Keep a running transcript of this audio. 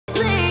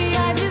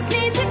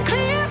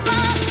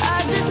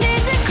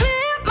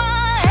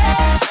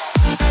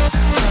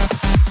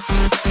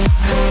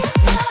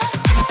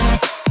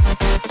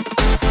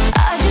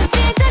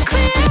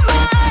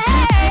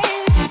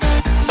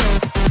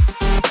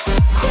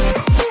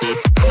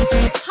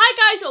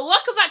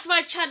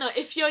my channel.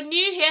 If you're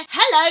new here,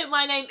 hello,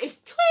 my name is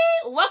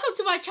Thuyl. Welcome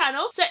to my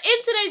channel. So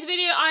in today's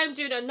video, I am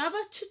doing another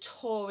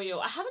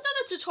tutorial. I haven't done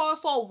a tutorial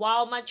for a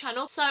while on my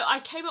channel, so I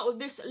came up with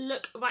this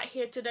look right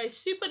here today.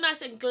 Super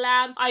nice and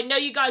glam. I know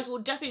you guys will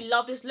definitely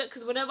love this look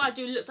because whenever I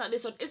do looks like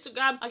this on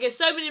Instagram, I get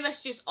so many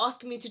messages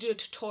asking me to do a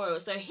tutorial.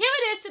 So here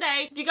it is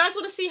today. If you guys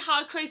want to see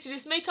how I created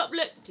this makeup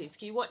look, please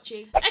keep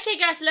watching. Okay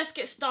guys, so let's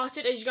get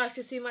started. As you guys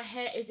can see, my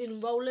hair is in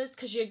rollers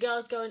because your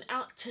girl's going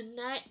out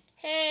tonight.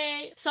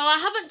 Hey! So I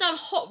haven't done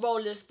hot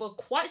rollers for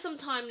quite some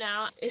time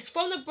now. It's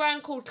from the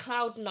brand called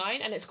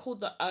Cloud9 and it's called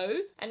the O.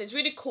 And it's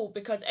really cool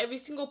because every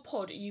single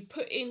pod you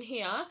put in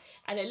here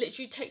and it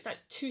literally takes like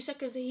 2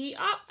 seconds to heat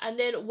up. And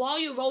then while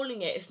you're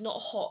rolling it, it's not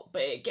hot,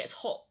 but it gets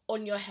hot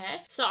on your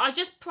hair. So I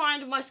just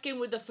primed my skin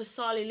with the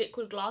xThuyLe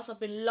liquid glass. I've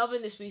been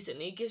loving this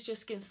recently. It gives your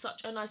skin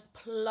such a nice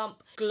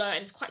plump glow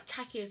and it's quite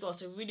tacky as well,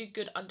 so really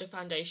good under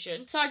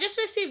foundation. So I just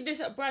received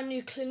this brand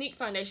new Clinique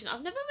foundation.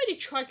 I've never really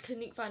tried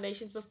Clinique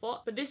foundations before,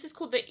 but this is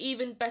called the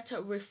Even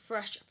Better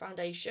Refresh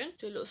foundation.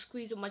 Do a little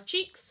squeeze on my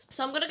cheeks.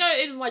 So I'm gonna go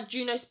in with my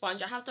Juno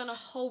sponge. I have done a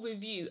whole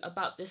review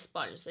about this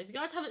sponge, so if you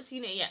guys haven't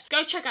seen it yet,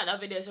 go check out that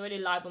video. It's already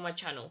live on my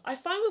channel. I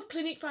find with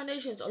Clinique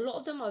foundations, a lot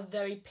of them are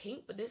very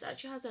pink, but this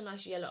actually has a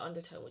nice yellow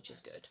undertone, which is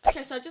good.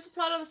 Okay, so I just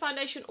applied on the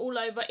foundation all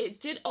over. It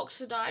did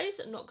oxidize,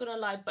 not gonna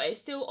lie, but it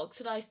still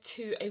oxidized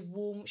to a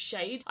warm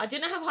shade. I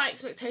didn't have high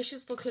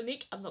expectations for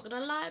Clinique, I'm not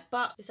gonna lie,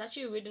 but it's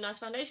actually a really nice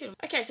foundation.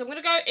 Okay, so I'm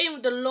gonna go in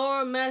with the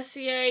Laura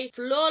Mercier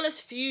Flawless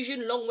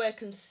Fusion Longwear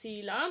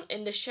Concealer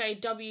in the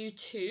shade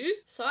W2.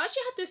 So I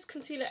actually had this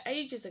concealer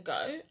ages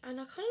ago, and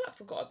I kind of like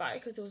forgot about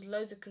it because there was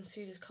loads of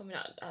concealers coming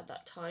out at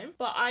that time.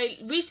 But I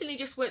recently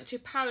just went to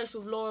Paris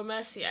with Laura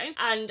Mercier,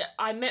 and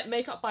I met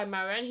Makeup by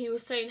Mara, and he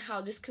was saying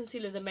how this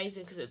concealer is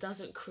amazing because it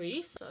doesn't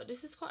crease. So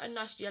this is quite a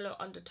nice yellow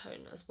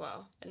undertone as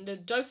well. And the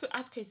doe foot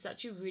applicator is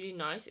actually really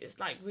nice. It's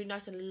like really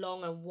nice and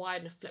long and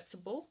wide and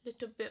flexible.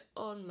 Little bit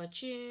on my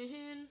chin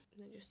and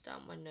then just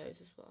down my nose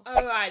as well.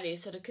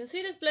 Alrighty, so the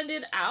concealer's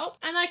blended out,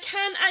 and I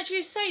can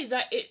actually say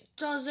that it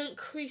doesn't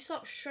crease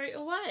up straight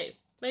away.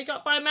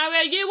 Makeup by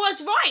Mario, you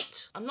was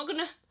right! I'm not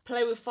gonna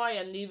play with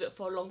fire and leave it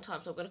for a long time,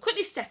 so I'm going to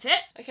quickly set it.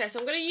 Okay, so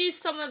I'm going to use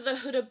some of the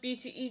Huda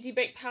Beauty Easy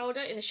Bake powder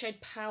in the shade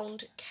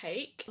Pound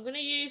Cake. I'm going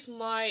to use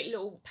my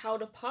little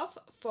powder puff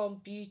from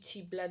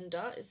Beauty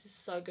Blender. This is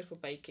so good for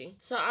baking.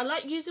 So I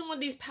like using one of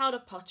these powder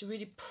puffs to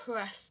really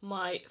press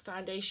my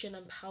foundation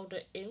and powder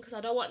in because I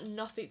don't want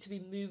nothing to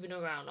be moving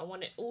around. I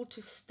want it all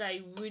to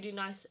stay really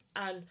nice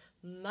and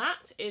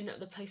matte in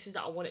the places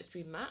that I want it to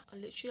be matte. I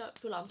literally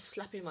feel like I'm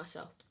slapping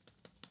myself.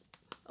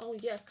 Oh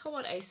yes, come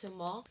on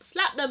ASMR.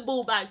 Slap them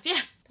ball bags,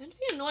 yes! The only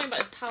thing annoying about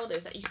this powder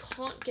is that you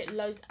can't get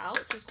loads out,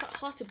 so it's quite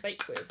hard to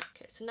bake with.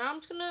 Okay, so now I'm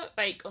just gonna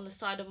bake on the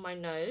side of my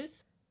nose.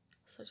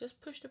 So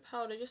just push the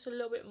powder just a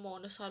little bit more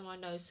on the side of my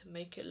nose to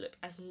make it look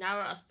as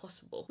narrow as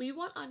possible. We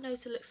want our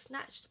nose to look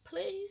snatched,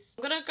 please.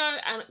 I'm gonna go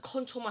and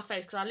contour my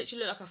face because I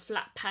literally look like a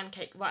flat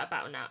pancake right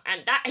about now.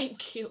 And that ain't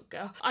cute,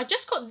 girl. I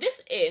just got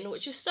this in,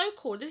 which is so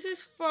cool. This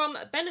is from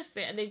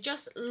Benefit and they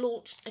just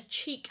launched a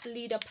cheek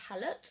leader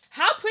palette.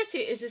 How pretty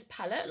is this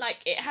palette? Like,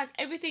 it has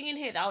everything in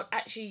here that I would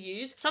actually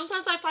use.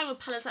 Sometimes I find with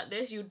palettes like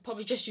this, you would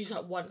probably just use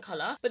like one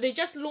colour. But they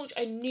just launched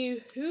a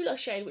new Hula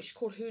shade, which is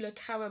called Hula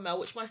Caramel,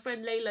 which my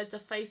friend Layla is the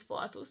face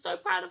for. I feel so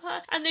proud of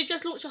her. And they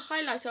just launched a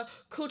highlighter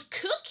called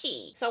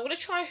Cookie. So I'm going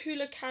to try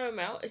Hula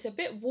Caramel. It's a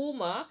bit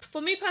warmer. For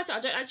me personally,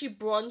 I don't actually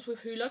bronze with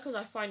Hula because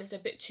I find it's a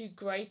bit too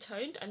grey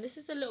toned. And this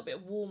is a little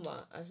bit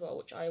warmer as well,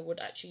 which I would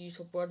actually use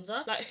for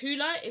bronzer. Like,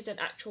 Hula is an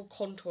actual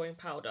contouring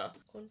powder.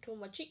 Contour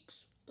my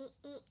cheeks.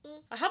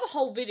 I have a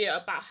whole video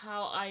about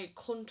how I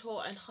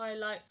contour and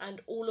highlight and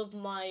all of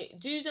my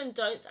do's and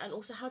don'ts and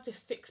also how to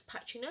fix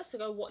patchiness, so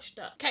go watch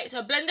that. Okay,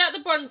 so blend out the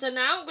bronzer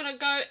now. I'm going to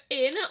go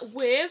in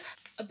with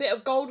a bit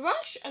of Gold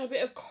Rush and a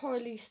bit of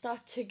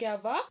Coralista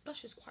together.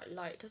 Blush is quite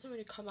light, it doesn't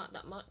really come out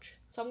that much.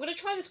 So I'm going to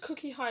try this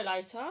Cookie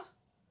highlighter.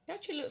 It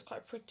actually looks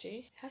quite pretty.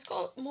 It has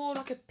got more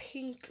like a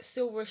pink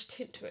silverish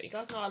tint to it. You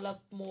guys know I love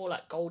more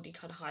like goldy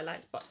kind of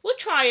highlights, but we'll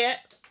try it.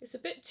 It's a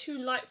bit too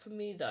light for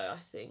me though, I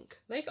think.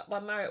 Makeup by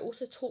Mara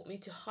also taught me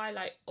to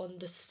highlight on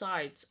the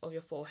sides of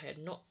your forehead,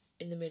 not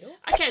in the middle.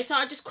 Okay, so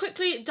I just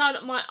quickly done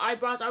my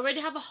eyebrows. I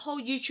already have a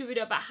whole YouTube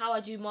video about how I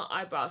do my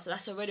eyebrows, so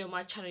that's already on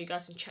my channel. You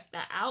guys can check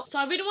that out. So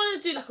I really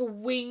want to do like a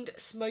winged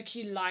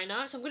smoky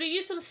liner, so I'm going to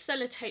use some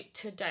sellotape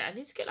today. I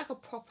need to get like a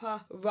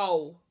proper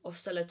roll of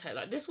sellotape.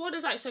 Like, this one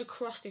is like so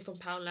crusty from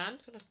Poundland.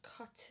 I'm going to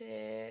cut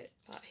it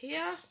about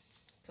here.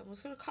 So I'm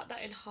just going to cut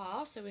that in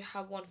half so we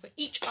have one for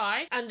each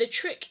eye. And the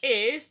trick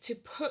is to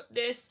put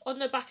this on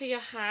the back of your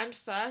hand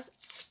first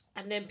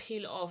and then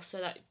peel it off so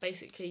that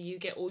basically you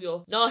get all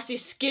your nasty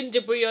skin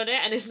debris on it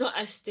and it's not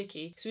as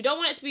sticky. So we don't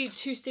want it to be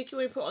too sticky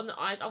when we put it on the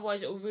eyes,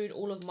 otherwise it will ruin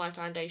all of my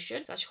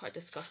foundation. It's actually quite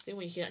disgusting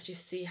when you can actually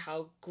see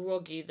how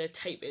groggy the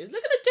tape is.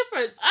 Look at the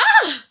difference.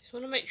 Ah! Just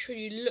want to make sure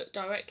you look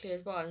directly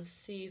as well and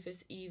see if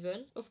it's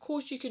even. Of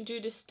course you can do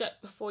this step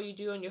before you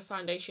do on your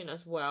foundation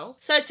as well.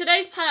 So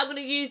today's palette, I'm going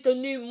to use the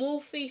new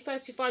Morphe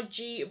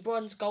 35G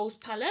Bronze Goals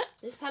palette.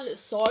 This palette is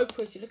so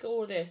pretty. Look at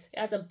all this. It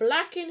has a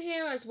black in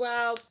here as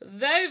well.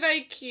 Very,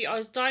 very cute. Smoky, I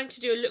was dying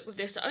to do a look with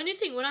this. The only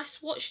thing, when I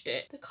swatched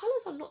it, the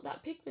colours are not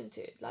that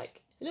pigmented.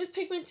 Like, it looks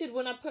pigmented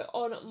when I put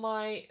on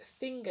my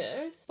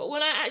fingers, but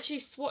when I actually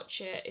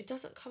swatch it, it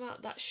doesn't come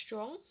out that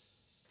strong.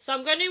 So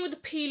I'm going in with the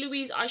P.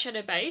 Louise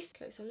eyeshadow base.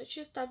 Okay, so I'm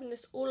literally just dabbing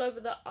this all over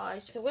the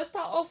eyes. So I'm going to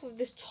start off with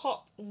this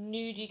top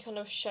nudie kind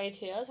of shade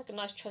here. It's like a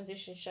nice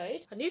transition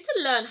shade. I need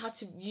to learn how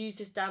to use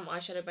this damn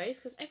eyeshadow base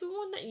because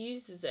everyone that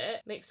uses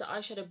it makes the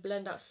eyeshadow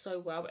blend out so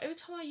well. But every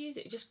time I use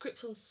it, it just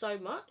grips on so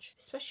much,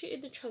 especially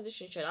in the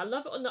transition shade. I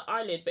love it on the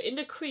eyelid, but in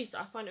the crease,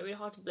 I find it really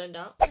hard to blend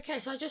out. Okay,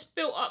 so I just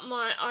built up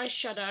my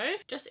eyeshadow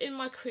just in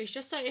my crease,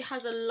 just so it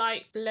has a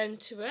light blend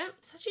to it.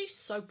 It's actually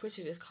so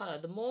pretty, this colour.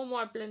 The more and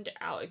more I blend it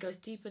out, it goes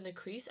deep in the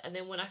crease. And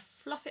then when I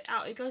fluff it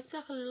out, it goes to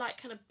like a light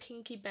kind of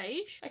pinky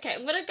beige. Okay,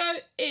 I'm going to go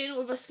in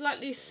with a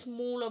slightly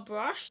smaller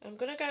brush. I'm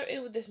going to go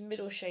in with this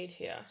middle shade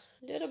here.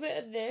 A little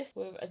bit of this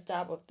with a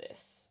dab of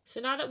this. So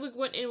now that we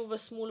went in with a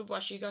smaller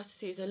brush, you guys can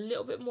see it's a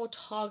little bit more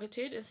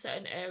targeted in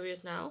certain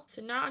areas now.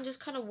 So now I'm just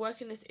kind of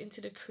working this into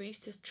the crease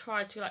to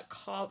try to like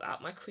carve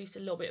out my crease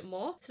a little bit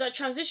more. So that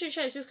transition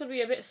shade is just going to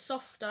be a bit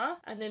softer,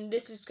 and then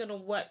this is going to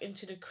work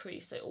into the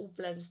crease so it all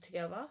blends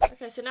together.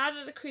 Okay, so now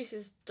that the crease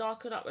is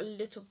darkened up a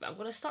little bit, I'm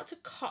going to start to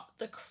cut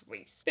the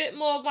crease. Bit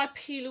more of my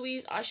P.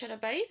 Louise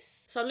eyeshadow base.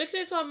 So I'm looking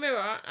into my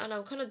mirror and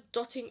I'm kind of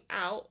dotting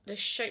out the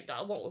shape that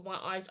I want with my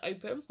eyes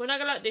open. When I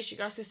go like this, you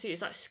guys can see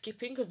it's like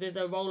skipping because there's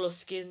a roll of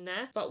skin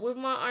there. But with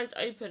my eyes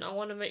open, I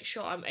want to make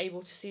sure I'm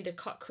able to see the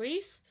cut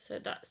crease. So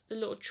that's the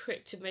little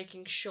trick to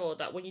making sure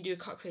that when you do a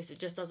cut crease, it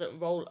just doesn't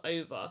roll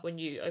over when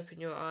you open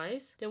your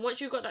eyes. Then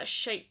once you've got that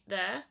shape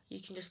there, you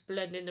can just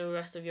blend in the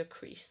rest of your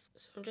crease.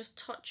 So I'm just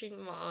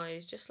touching my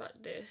eyes just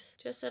like this,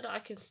 just so that I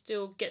can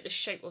still get the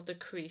shape of the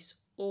crease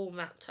all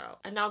mapped out.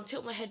 And now I'm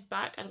tilting my head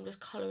back and I'm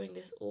just colouring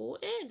this all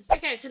in.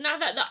 Okay, so now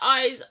that the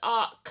eyes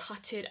are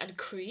cutted and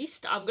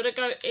creased, I'm going to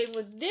go in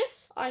with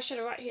this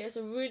eyeshadow right here. It's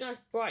a really nice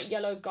bright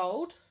yellow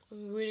gold.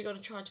 I'm really going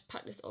to try to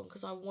pack this on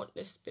because I want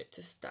this bit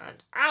to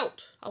stand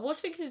out. I was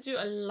thinking to do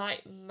a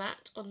light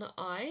matte on the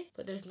eye,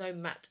 but there's no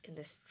matte in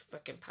this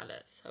freaking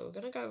palette. So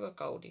we're going to go with a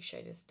goldy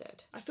shade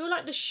instead. I feel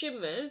like the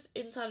shimmers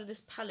inside of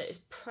this palette is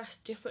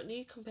pressed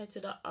differently compared to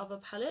the other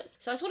palettes.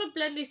 So I just want to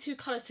blend these two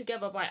colours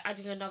together by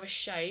adding another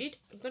shade.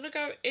 I'm going to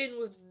go in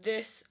with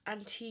this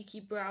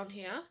antique-y brown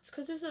here. It's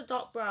because it's a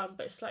dark brown,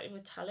 but it's slightly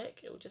metallic.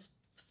 It will just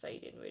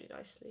fade in really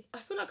nicely. I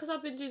feel like because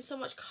I've been doing so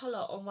much colour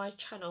on my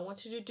channel, I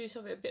wanted to do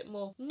something a bit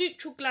more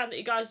neutral glam that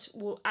you guys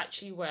will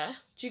actually wear.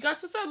 Do you guys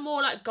prefer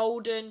more like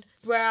golden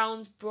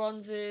browns,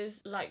 bronzes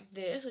like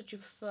this, or do you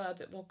prefer a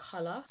bit more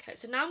colour? Okay,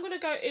 so now I'm going to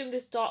go in with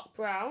this dark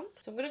brown.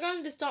 So I'm going to go in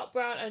with this dark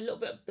brown and a little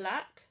bit of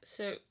black.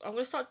 So I'm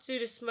going to start to do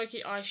this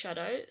smoky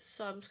eyeshadow.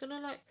 So I'm just going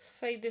to like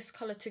fade this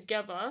colour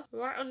together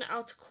right on the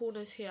outer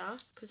corners here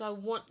because I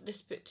want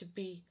this bit to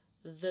be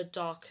the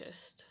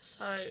darkest.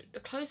 So the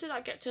closer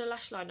I get to the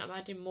lash line, I'm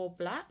adding more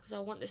black because I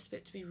want this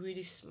bit to be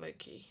really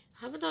smoky.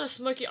 I haven't done a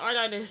smoky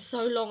eyeliner in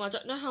so long, I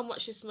don't know how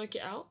much to smoke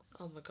it out.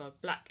 Oh my god,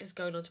 black is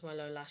going onto my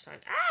lower lash line.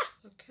 Ah!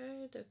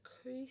 Okay, the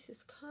crease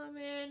is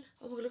coming.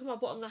 Oh my god, look at my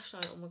bottom lash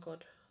line. Oh my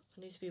god,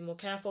 I need to be more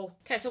careful.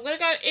 Okay, so I'm going to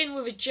go in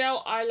with a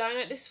gel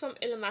eyeliner. This is from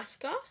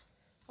Illamasqua.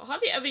 I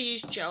hardly ever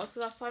use gels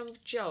because I find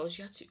with gels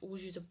you have to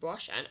always use a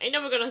brush, and I ain't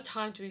never gonna have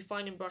time to be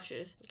finding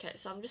brushes. Okay,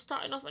 so I'm just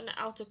starting off in the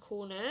outer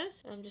corners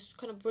and I'm just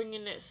kind of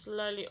bringing it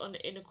slowly on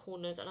the inner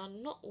corners, and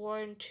I'm not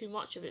worrying too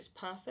much if it's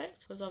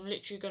perfect because I'm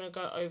literally gonna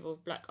go over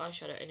with black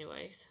eyeshadow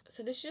anyways.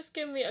 So this is just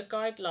giving me a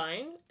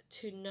guideline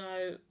to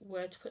know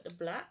where to put the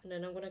black, and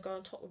then I'm going to go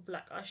on top with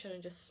black eyeshadow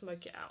and just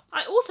smoke it out.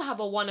 I also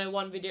have a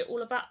 101 video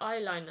all about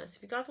eyeliners.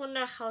 If you guys want to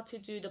know how to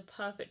do the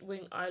perfect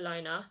wing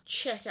eyeliner,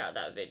 check out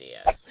that video.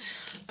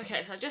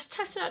 Okay, so I just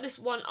tested out this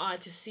one eye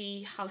to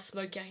see how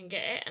smoky I can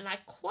get it, and I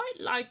quite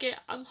like it.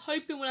 I'm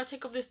hoping when I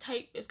take off this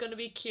tape it's going to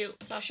be cute.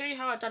 So I'll show you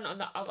how I've done it on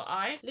the other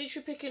eye.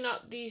 Literally picking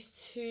up these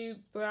two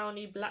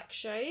browny black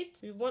shades.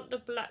 We want the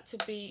black to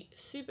be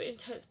super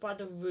intense by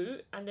the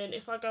root, and then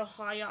if I go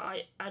higher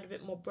I add a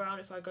bit more brown.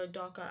 If I go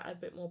darker I add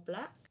a bit more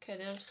black. Okay,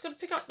 then I'm just going to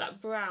pick up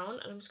that brown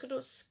and I'm just going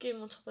to skim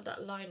on top of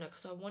that liner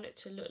because I want it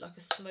to look like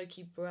a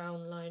smoky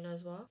brown liner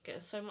as well.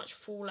 Getting so much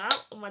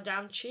fallout on my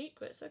damn cheek,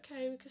 but it's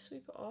okay, we can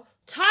sweep it off.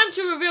 Time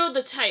to reveal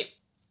the tape.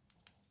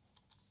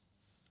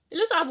 It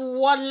looks like I have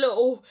one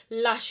little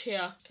lash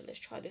here. Okay, let's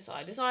try this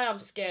eye. This eye I'm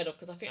scared of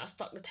because I think I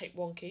stuck the tape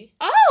wonky.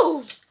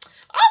 Oh!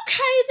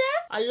 Okay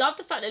then. I love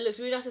the fact that it looks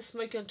really nice and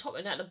smoky on top,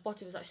 and at the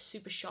bottom is like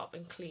super sharp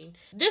and clean.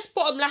 This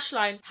bottom lash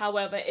line,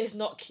 however, is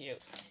not cute.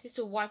 I need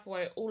to wipe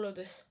away all of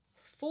the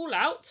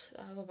fallout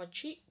that I have on my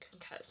cheek.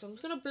 Okay, so I'm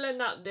just going to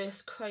blend out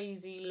this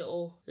crazy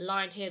little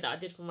line here that I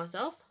did for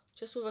myself,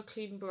 just with a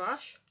clean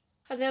brush.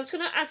 And then I'm just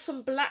going to add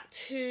some black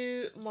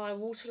to my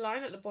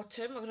waterline at the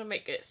bottom. I'm going to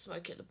make it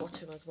smoky at the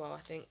bottom as well, I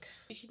think.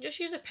 You can just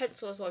use a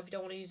pencil as well if you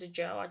don't want to use a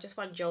gel. I just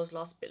find gels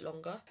last a bit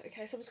longer.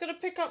 Okay, so I'm just going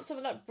to pick up some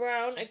of that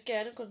brown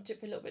again. I'm going to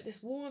dip a little bit of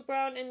this warmer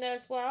brown in there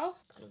as well.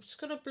 And I'm just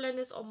going to blend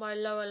this on my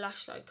lower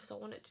lash line because I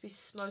want it to be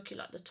smoky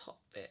like the top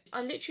bit.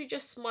 I literally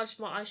just smudged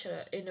my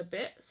eyeshadow in a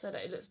bit so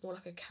that it looks more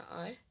like a cat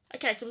eye.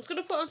 Okay, so I'm just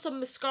going to put on some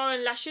mascara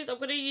and lashes. I'm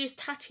going to use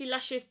Tatti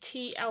Lashes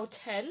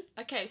TL10.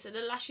 Okay, so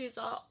the lashes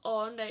are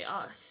on. They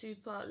are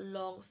super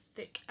long,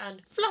 thick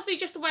and fluffy,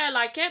 just the way I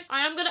like it.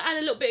 I am going to add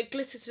a little bit of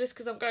glitter to this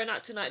because I'm going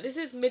out tonight. This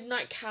is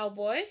Midnight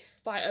Cowboy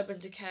by Urban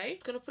Decay. I'm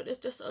going to put this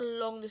just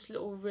along this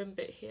little rim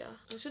bit here.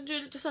 I'm just going to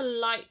do just a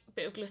light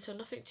bit of glitter,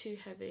 nothing too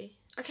heavy.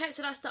 Okay,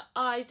 so that's the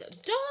eyes done.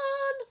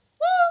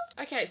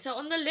 Woo! Okay, so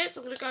on the lips,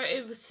 I'm going to go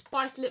in with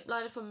Spice Lip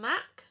Liner from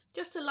MAC.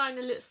 Just to line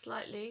the lips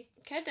slightly.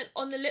 Okay, then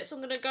on the lips, I'm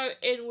going to go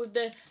in with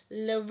the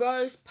La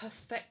Rose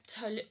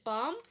Perfecto Lip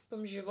Balm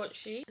from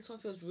Givenchy. This one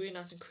feels really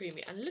nice and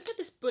creamy. And look at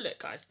this bullet,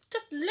 guys.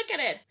 Just look at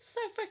it.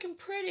 So freaking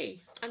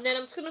pretty. And then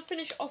I'm just going to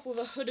finish off with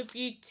a Huda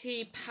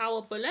Beauty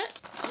Power Bullet.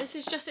 This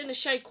is just in the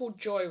shade called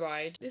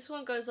Joyride. This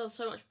one goes on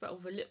so much better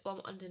with a lip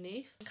balm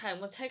underneath. Okay, I'm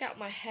going to take out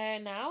my hair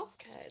now.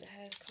 Okay, the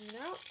hair's coming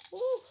out.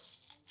 Ooh.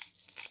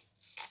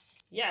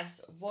 Yes,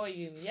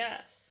 volume,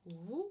 yes.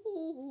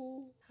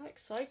 Ooh, how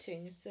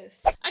exciting is this?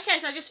 Okay,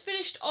 so I just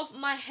finished off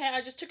my hair.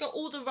 I just took out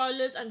all the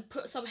rollers and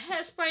put some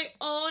hairspray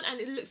on, and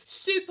it looks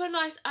super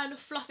nice and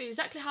fluffy,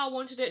 exactly how I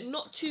wanted it.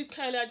 Not too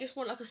curly, I just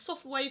want like a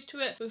soft wave to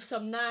it with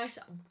some nice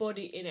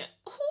body in it.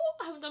 Ooh,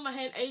 I haven't done my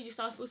hair in ages,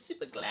 so I feel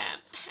super glam.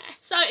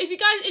 So if you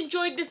guys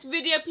enjoyed this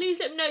video, please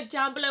let me know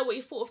down below what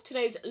you thought of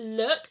today's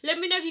look. Let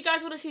me know if you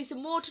guys want to see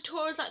some more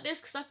tutorials like this,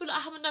 because I feel like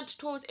I haven't done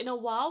tutorials in a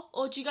while.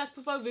 Or do you guys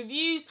prefer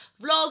reviews,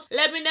 vlogs?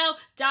 Let me know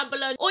down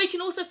below. Or you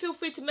can also feel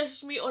free to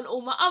message me on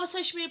all my other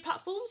social media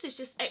platforms. It's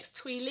just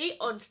xThuyLe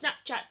on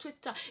Snapchat,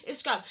 Twitter,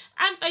 Instagram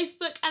and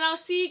Facebook. And I'll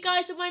see you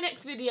guys in my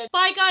next video.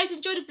 Bye guys,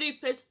 enjoy the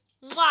bloopers.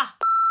 Mwah!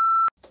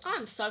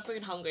 I'm so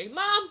freaking hungry.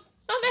 Mum!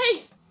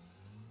 Mummy!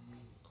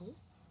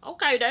 Oh,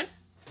 okay then.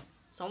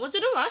 Someone's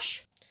in a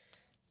rush.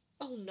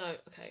 Oh no,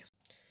 okay.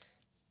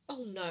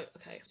 Oh no,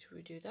 okay. Should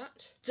we do that?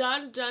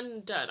 Done,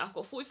 done, done. I've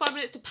got 45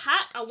 minutes to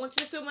pack. I wanted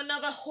to film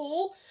another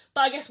haul,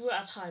 but I guess we're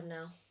out of time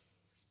now.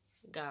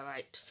 Go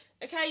right.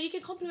 Okay, you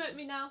can compliment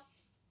me now.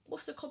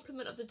 What's the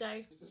compliment of the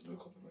day? There's no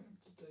compliment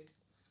of the day.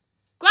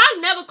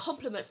 Gran never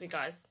compliments me,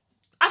 guys.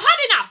 I've had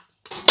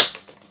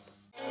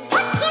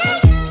enough!